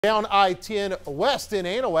Down I-10 West in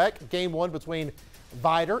Anahuac, game one between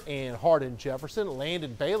Vidor and Hardin-Jefferson.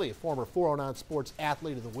 Landon Bailey, a former 409 Sports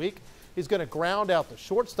Athlete of the Week, he's going to ground out the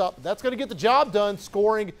shortstop. That's going to get the job done,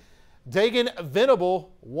 scoring Dagan Venable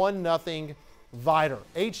 1-0 Vidor.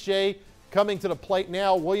 HJ coming to the plate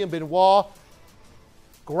now. William Benoit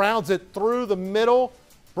grounds it through the middle.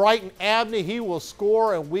 Brighton Abney, he will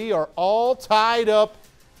score, and we are all tied up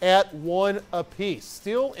at 1 apiece.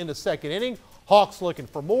 Still in the second inning. Hawks looking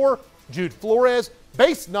for more. Jude Flores,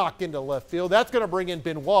 base knock into left field. That's going to bring in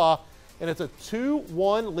Benoit, and it's a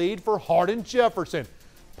 2-1 lead for Hardin-Jefferson.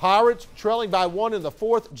 Pirates trailing by 1 in the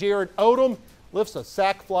fourth. Jared Odom lifts a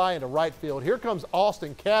sac fly into right field. Here comes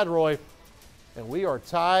Austin Cadroy, and we are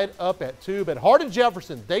tied up at 2. But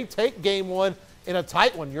Hardin-Jefferson, they take game one in a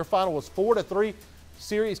tight one. Your final was 4-3.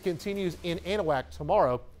 Series continues in Anahuac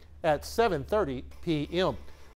tomorrow at 7:30 p.m.